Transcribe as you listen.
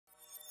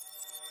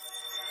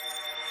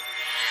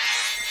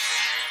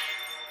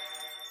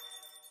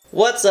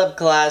What's up,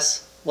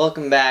 class?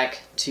 Welcome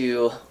back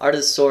to Art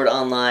of the Sword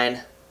Online,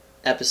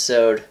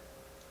 episode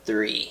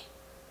 3.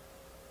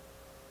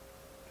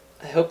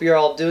 I hope you're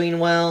all doing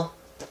well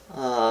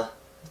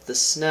with the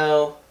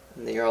snow,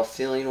 and that you're all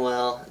feeling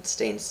well and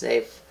staying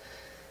safe.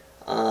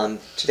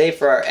 Today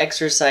for our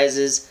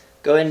exercises,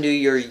 go ahead and do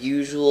your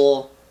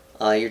usual,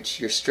 your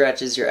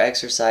stretches, your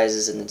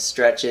exercises, and then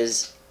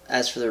stretches.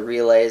 As for the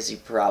relays, you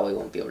probably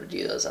won't be able to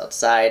do those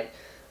outside,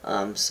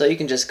 so you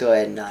can just go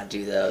ahead and not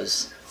do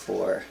those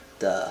for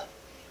the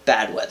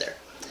bad weather.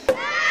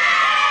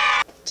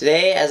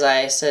 Today, as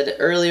I said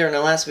earlier in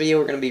our last video,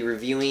 we're going to be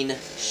reviewing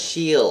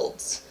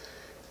shields.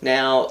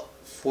 Now,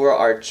 for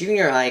our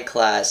junior high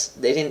class,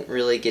 they didn't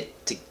really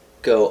get to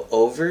go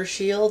over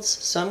shields,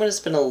 so I'm going to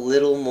spend a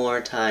little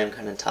more time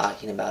kind of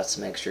talking about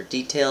some extra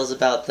details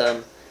about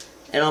them,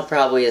 and I'll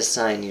probably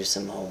assign you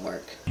some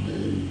homework.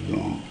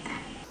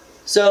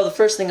 So the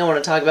first thing I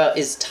want to talk about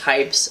is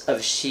types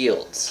of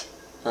shields.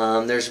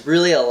 There's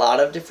really a lot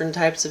of different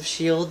types of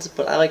shields,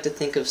 but I like to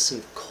think of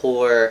some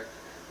core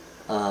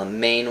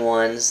main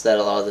ones that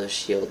a lot of those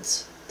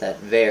shields that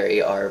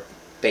vary are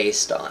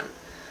based on.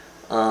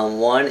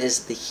 One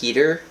is the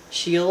heater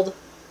shield,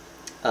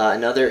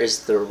 another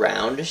is the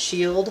round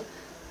shield,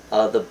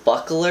 the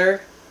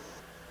buckler,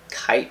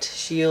 kite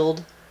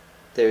shield,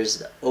 there's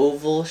the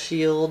oval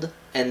shield,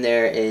 and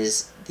there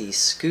is the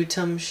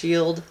scutum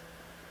shield.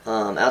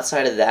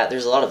 Outside of that,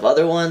 there's a lot of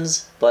other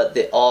ones, but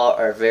they all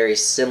are very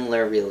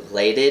similar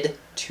related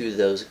to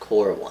those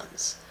core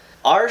ones.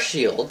 Our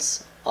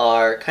shields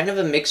are kind of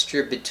a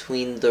mixture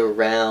between the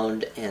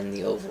round and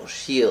the oval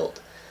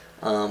shield.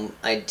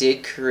 I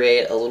did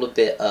create a little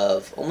bit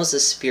of almost a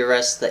spear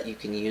rest that you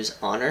can use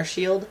on our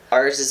shield.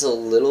 Ours is a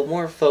little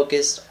more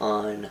focused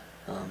on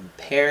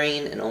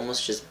parrying and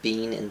almost just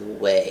being in the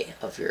way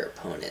of your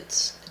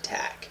opponent's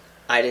attack.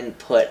 I didn't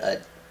put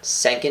a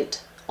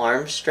second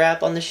arm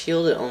strap on the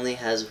shield. It only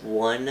has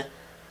one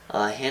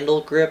handle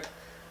grip.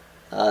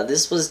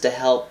 This was to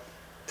help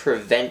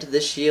prevent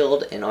the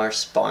shield in our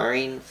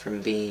sparring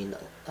from being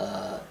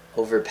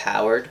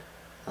overpowered,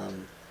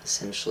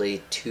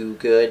 essentially too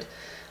good.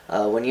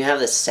 When you have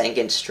the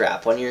second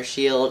strap on your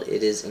shield,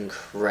 it is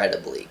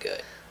incredibly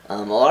good. A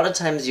lot of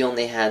times you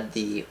only had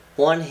the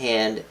one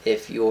hand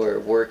if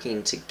you're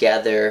working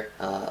together,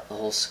 a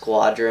whole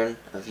squadron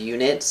of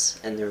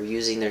units, and they're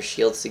using their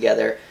shields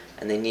together,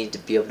 and they needed to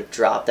be able to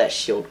drop that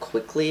shield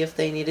quickly if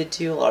they needed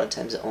to. A lot of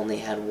times it only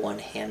had one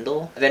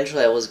handle.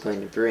 Eventually I was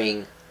going to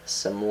bring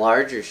some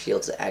larger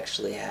shields that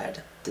actually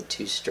had the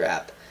two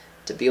strap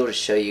to be able to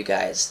show you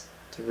guys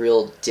the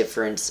real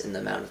difference in the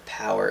amount of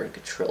power and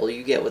control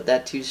you get with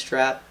that two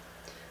strap,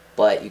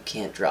 but you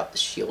can't drop the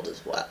shield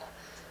as well.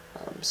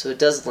 So it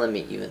does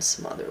limit you in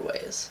some other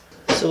ways.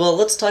 So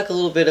let's talk a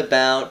little bit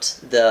about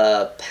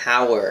the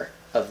power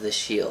of the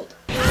shield.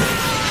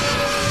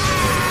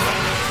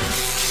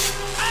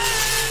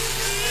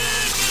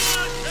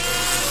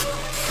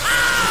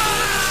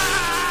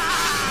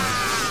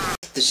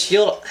 The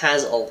shield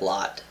has a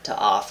lot to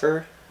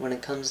offer when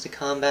it comes to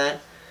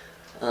combat.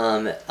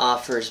 It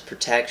offers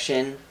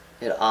protection,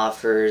 it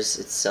offers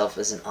itself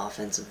as an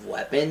offensive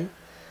weapon,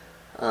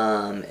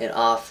 it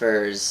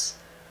offers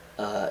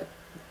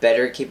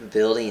better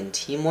capability in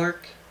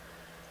teamwork.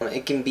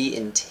 It can be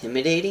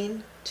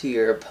intimidating to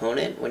your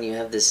opponent when you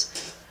have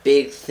this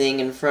big thing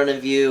in front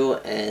of you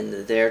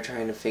and they're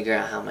trying to figure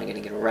out how am I going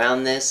to get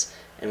around this,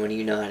 and when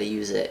you know how to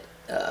use it,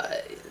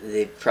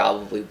 they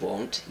probably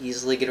won't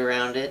easily get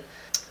around it.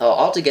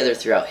 Altogether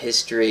throughout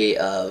history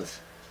of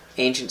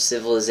ancient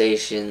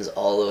civilizations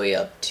all the way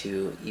up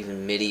to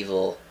even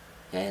medieval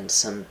and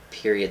some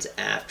periods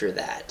after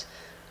that,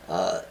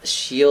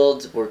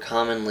 shields were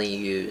commonly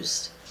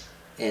used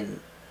in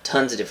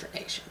tons of different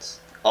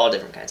nations, all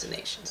different kinds of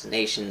nations.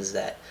 Nations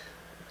that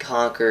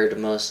conquered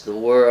most of the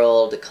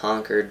world,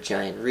 conquered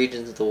giant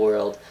regions of the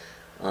world,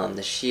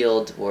 the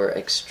shields were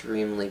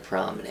extremely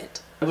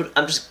prominent.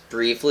 I'm just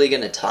briefly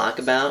going to talk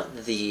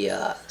about the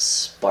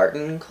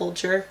Spartan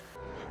culture.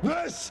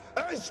 This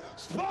is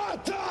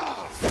Sparta!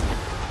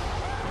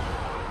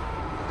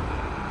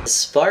 The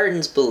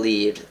Spartans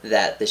believed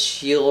that the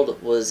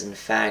shield was in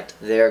fact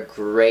their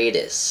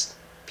greatest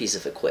piece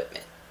of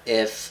equipment.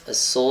 If a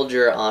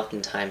soldier,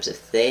 oftentimes,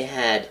 if they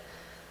had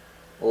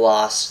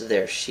lost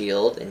their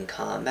shield in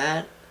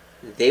combat,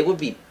 they would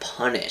be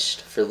punished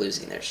for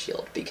losing their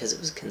shield because it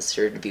was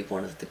considered to be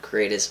one of the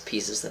greatest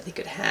pieces that they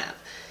could have.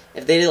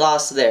 If they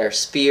lost their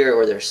spear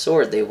or their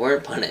sword, they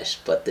weren't punished,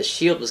 but the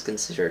shield was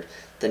considered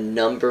the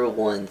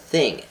 #1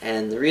 thing.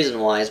 And the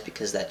reason why is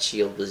because that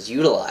shield was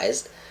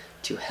utilized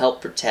to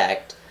help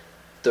protect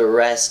the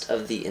rest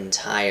of the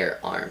entire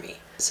army.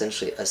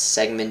 Essentially a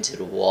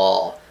segmented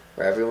wall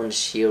where everyone's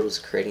shield was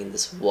creating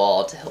this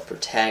wall to help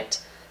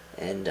protect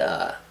and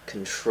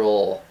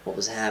control what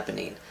was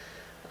happening.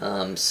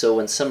 So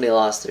when somebody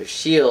lost their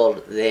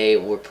shield, they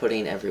were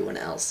putting everyone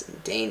else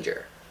in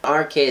danger. In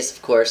our case,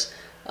 of course,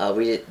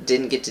 we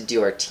didn't get to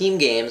do our team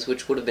games,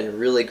 which would have been a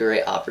really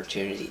great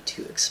opportunity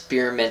to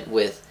experiment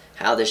with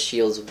how the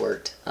shields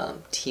worked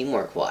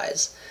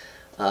teamwork-wise.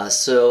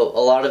 So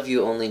a lot of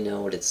you only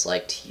know what it's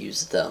like to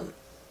use them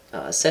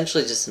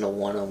essentially just in a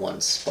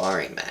one-on-one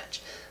sparring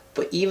match.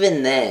 But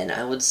even then,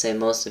 I would say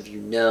most of you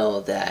know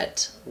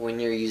that when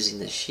you're using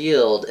the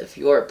shield, if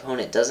your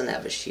opponent doesn't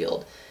have a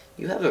shield,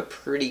 you have a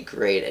pretty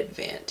great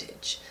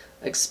advantage.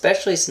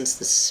 Especially since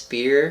the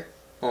spear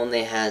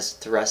only has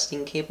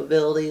thrusting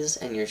capabilities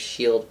and your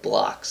shield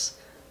blocks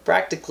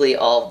practically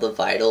all of the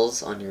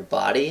vitals on your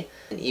body.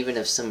 And even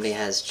if somebody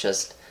has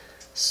just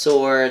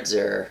swords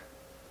or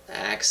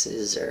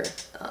axes, or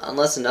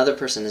unless another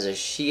person has a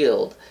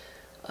shield,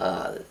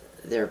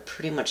 they're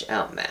pretty much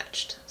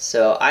outmatched.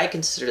 So I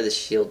consider the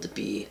shield to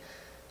be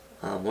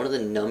one of the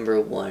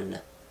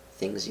 #1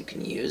 things you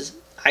can use.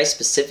 I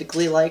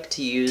specifically like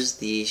to use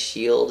the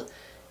shield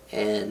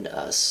and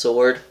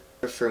sword. I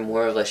prefer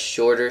more of a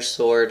shorter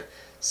sword,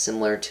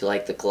 similar to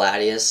like the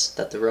gladius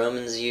that the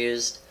Romans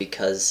used,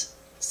 because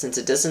since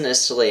it doesn't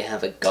necessarily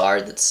have a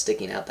guard that's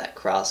sticking out that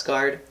cross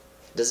guard,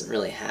 it doesn't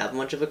really have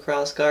much of a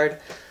cross guard.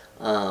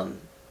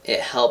 It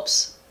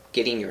helps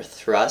getting your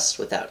thrust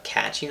without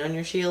catching on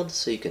your shield,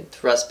 so you can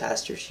thrust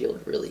past your shield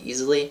really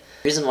easily.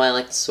 The reason why I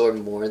like the sword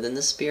more than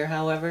the spear,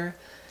 however,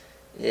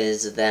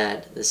 is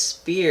that the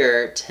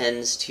spear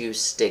tends to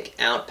stick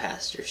out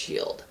past your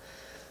shield.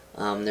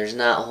 There's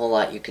not a whole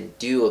lot you can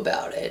do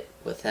about it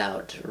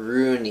without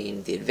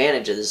ruining the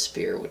advantage of the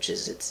spear, which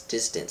is its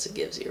distance it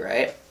gives you,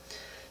 right?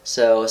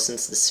 So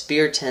since the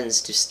spear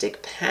tends to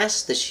stick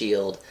past the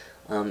shield,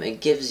 it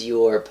gives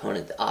your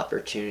opponent the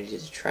opportunity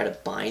to try to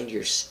bind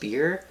your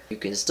spear. You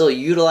can still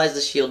utilize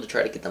the shield to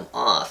try to get them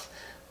off,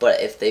 but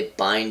if they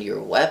bind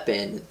your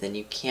weapon, then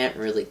you can't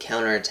really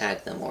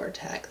counterattack them or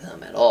attack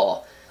them at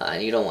all,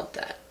 and you don't want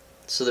that.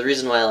 So the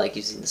reason why I like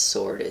using the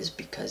sword is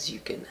because you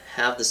can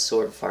have the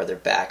sword farther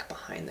back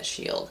behind the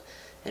shield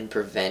and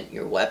prevent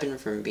your weapon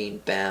from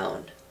being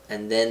bound,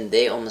 and then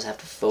they almost have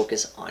to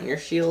focus on your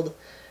shield,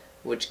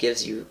 which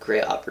gives you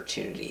great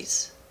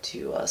opportunities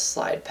to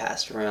slide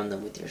past around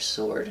them with your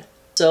sword.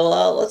 So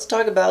let's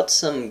talk about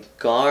some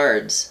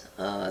guards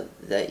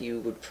that you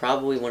would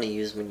probably want to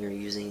use when you're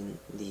using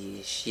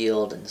the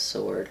shield and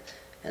sword,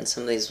 and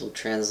some of these will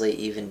translate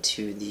even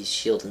to the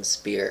shield and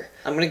spear.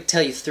 I'm going to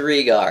tell you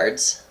 3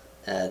 guards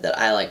that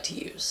I like to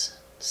use.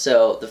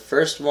 So the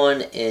first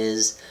one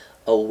is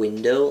a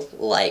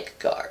window-like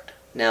guard.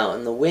 Now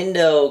in the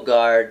window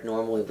guard,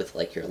 normally with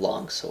like your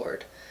long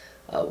sword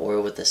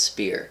or with a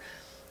spear,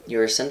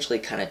 you're essentially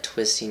kind of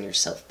twisting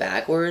yourself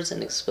backwards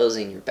and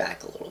exposing your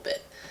back a little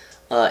bit.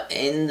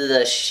 In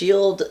the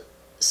shield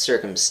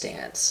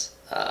circumstance,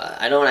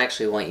 I don't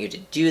actually want you to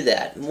do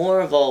that.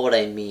 More of all what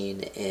I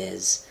mean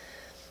is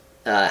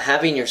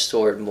having your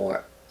sword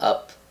more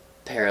up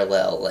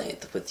parallel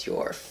length with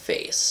your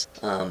face,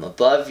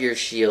 above your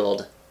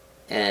shield,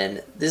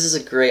 and this is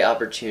a great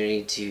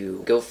opportunity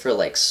to go for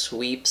like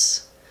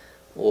sweeps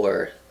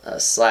or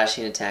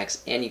slashing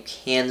attacks, and you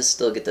can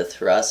still get the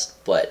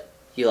thrust, but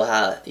you'll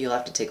have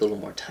to take a little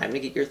more time to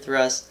get your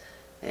thrust,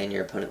 and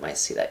your opponent might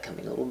see that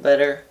coming a little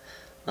better.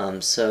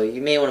 So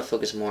you may want to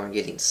focus more on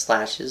getting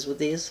slashes with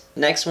these.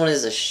 Next one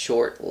is a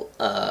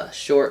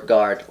short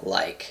guard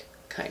like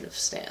kind of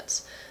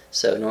stance.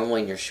 So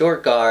normally in your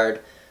short guard,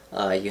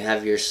 you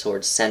have your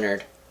sword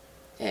centered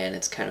and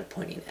it's kind of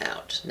pointing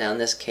out. Now in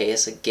this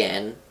case,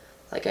 again,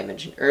 like I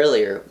mentioned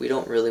earlier, we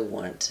don't really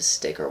want to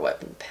stick our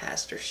weapon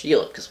past our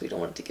shield because we don't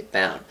want it to get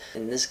bound.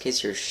 In this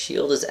case, your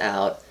shield is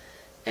out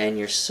and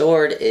your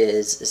sword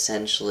is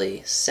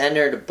essentially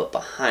centered but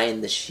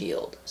behind the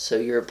shield. So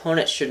your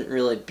opponent shouldn't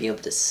really be able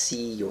to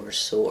see your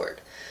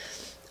sword.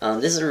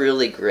 This is a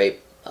really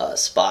great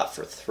spot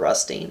for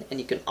thrusting, and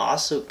you can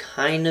also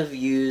kind of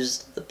use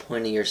the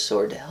point of your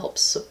sword to help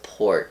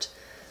support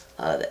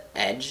the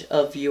edge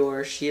of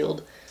your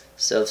shield.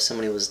 So if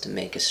somebody was to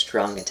make a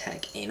strong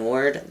attack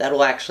inward,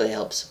 that'll actually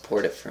help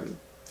support it from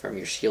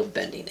your shield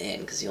bending in,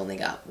 because you only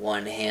got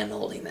one hand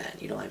holding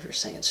that. You don't have your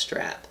second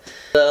strap.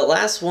 The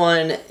last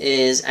one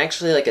is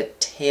actually like a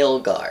tail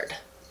guard.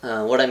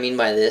 What I mean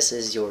by this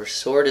is your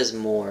sword is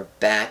more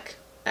back,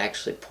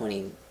 actually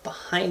pointing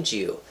behind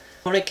you.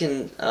 Opponent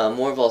can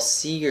more of all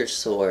see your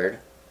sword,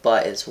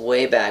 but it's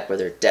way back where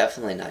they're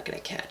definitely not going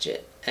to catch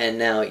it. And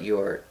now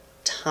your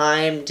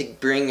time to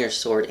bring your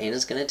sword in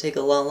is going to take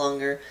a lot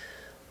longer,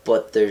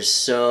 but there's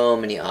so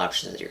many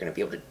options that you're going to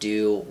be able to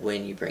do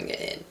when you bring it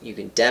in. You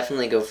can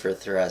definitely go for a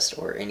thrust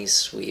or any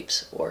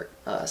sweeps or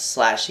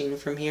slashing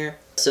from here.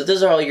 So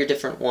those are all your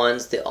different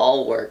ones. They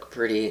all work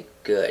pretty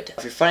good.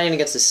 If you're fighting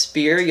against a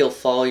spear, you'll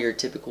follow your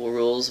typical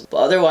rules. But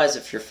otherwise,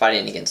 if you're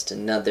fighting against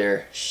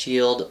another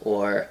shield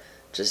or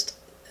just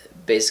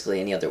basically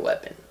any other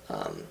weapon,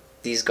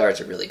 these guards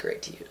are really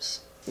great to use.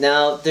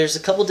 Now, there's a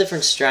couple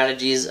different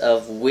strategies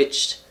of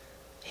which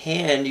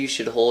hand you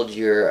should hold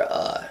your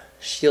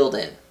shield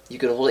in. You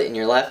could hold it in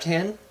your left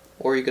hand,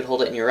 or you could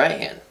hold it in your right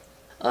hand.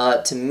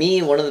 To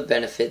me, one of the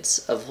benefits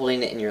of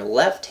holding it in your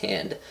left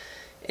hand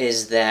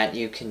is that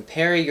you can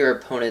parry your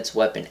opponent's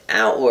weapon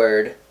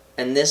outward,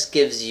 and this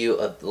gives you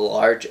a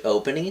large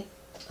opening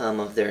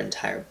of their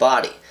entire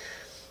body.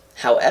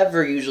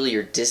 However, usually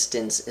your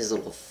distance is a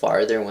little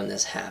farther when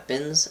this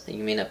happens.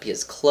 You may not be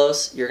as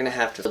close. You're going to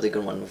have to really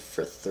good one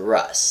for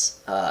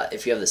thrusts.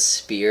 If you have the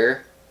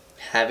spear,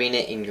 having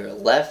it in your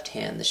left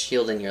hand, the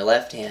shield in your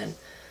left hand,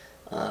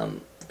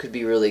 could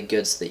be really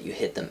good so that you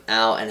hit them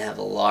out and have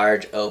a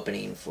large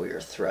opening for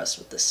your thrust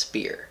with the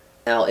spear.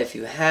 Now, if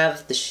you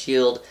have the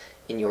shield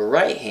in your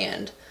right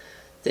hand,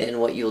 then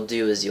what you'll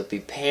do is you'll be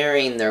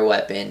pairing their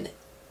weapon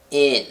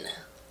in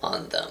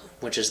on them,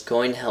 which is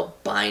going to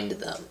help bind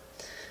them.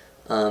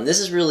 This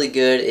is really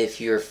good if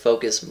you're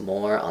focused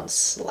more on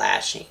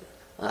slashing.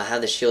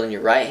 Have the shield in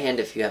your right hand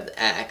if you have the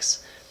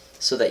axe,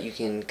 so that you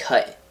can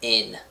cut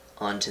in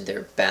onto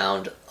their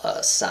bound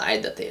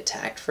side that they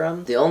attacked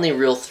from. The only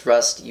real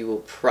thrust you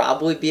will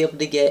probably be able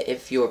to get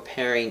if you're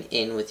pairing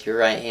in with your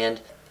right hand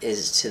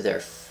is to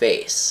their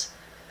face.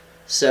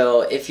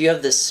 So if you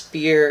have the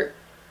spear,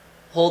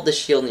 hold the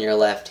shield in your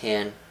left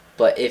hand,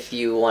 but if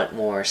you want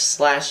more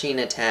slashing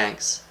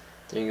attacks,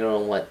 then you're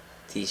going to want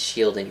the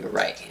shield in your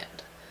right hand.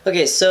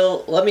 Okay,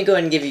 so let me go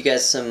ahead and give you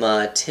guys some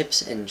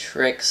tips and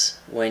tricks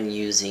when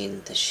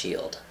using the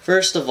shield.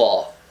 First of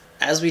all,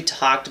 as we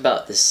talked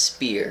about the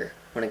spear,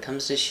 when it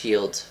comes to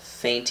shields,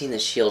 feinting the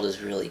shield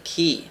is really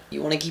key.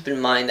 You want to keep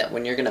in mind that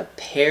when you're going to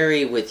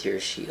parry with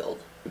your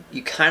shield,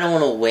 you kind of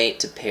want to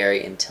wait to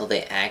parry until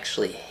they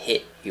actually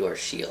hit your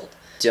shield.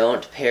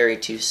 Don't parry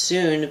too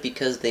soon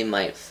because they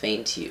might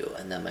feint you,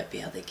 and that might be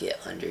how they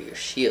get under your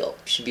shield.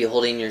 You should be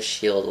holding your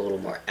shield a little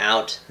more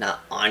out, not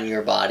on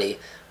your body,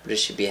 but it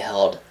should be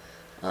held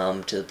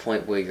to the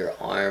point where your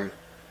arm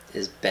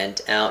is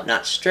bent out,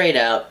 not straight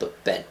out,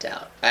 but bent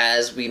out.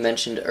 As we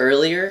mentioned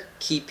earlier,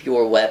 keep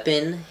your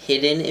weapon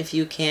hidden if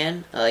you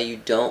can.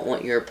 You don't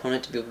want your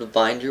opponent to be able to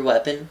bind your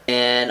weapon.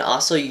 And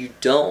also you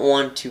don't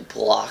want to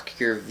block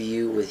your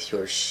view with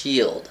your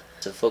shield.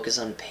 So focus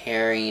on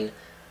parrying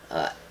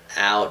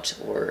out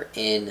or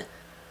in,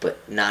 but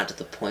not to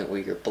the point where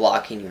you're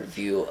blocking your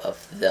view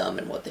of them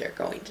and what they're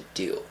going to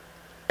do.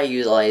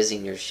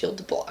 Utilizing your shield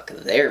to block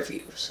their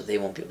view so they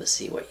won't be able to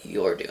see what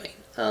you're doing.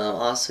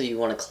 Also, you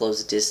want to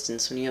close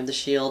distance when you have the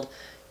shield.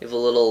 You have a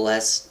little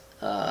less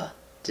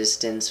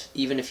distance.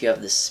 Even if you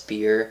have the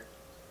spear,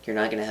 you're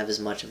not going to have as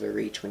much of a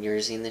reach when you're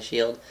using the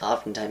shield.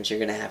 Oftentimes you're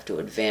going to have to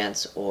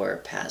advance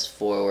or pass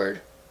forward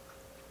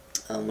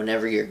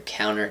whenever you're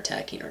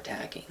counterattacking or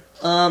attacking.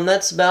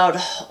 That's about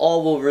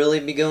all we'll really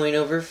be going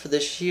over for the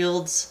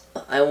shields.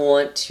 I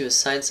want to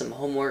assign some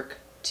homework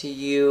to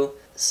you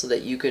so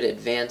that you could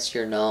advance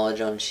your knowledge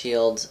on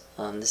shields.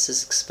 This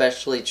is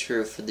especially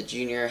true for the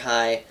junior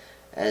high,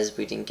 as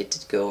we didn't get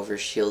to go over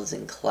shields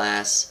in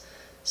class.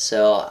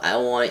 So I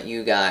want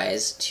you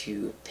guys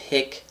to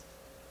pick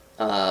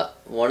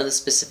one of the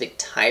specific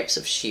types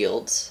of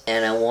shields,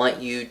 and I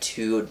want you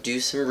to do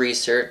some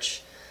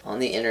research on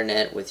the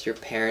internet with your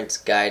parents'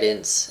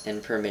 guidance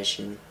and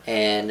permission,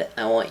 and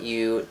I want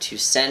you to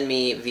send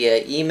me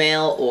via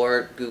email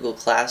or Google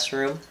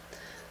Classroom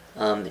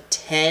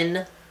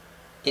 10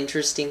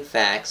 interesting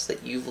facts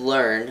that you've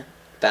learned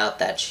about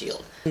that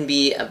shield. It can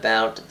be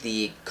about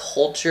the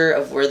culture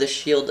of where the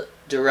shield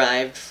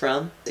derived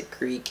from. Is it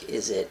Greek?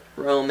 Is it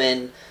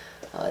Roman?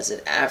 Is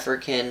it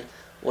African?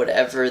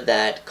 Whatever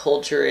that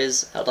culture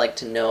is, I'd like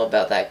to know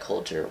about that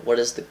culture. What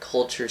does the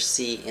culture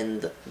see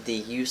in the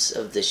use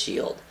of the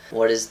shield?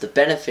 What is the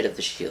benefit of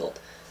the shield?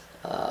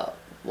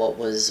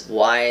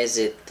 Why is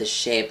it the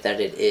shape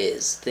that it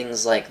is?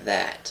 Things like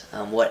that.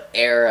 What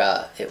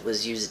era it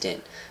was used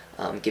in.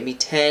 Give me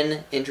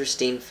 10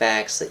 interesting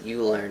facts that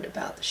you learned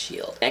about the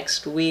shield.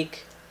 Next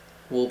week,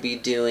 we'll be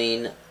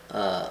doing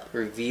a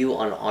review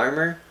on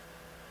armor.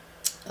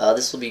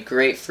 This will be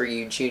great for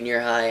you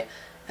junior high,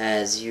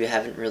 as you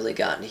haven't really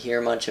gotten to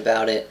hear much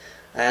about it.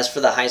 As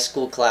for the high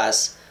school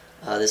class,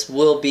 this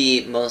will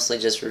be mostly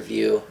just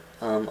review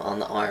on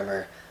the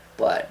armor,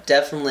 but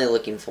definitely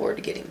looking forward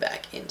to getting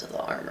back into the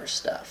armor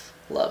stuff.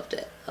 Loved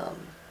it.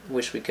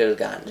 Wish we could have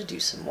gotten to do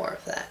some more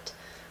of that.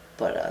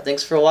 But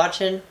thanks for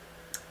watching,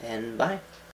 and bye.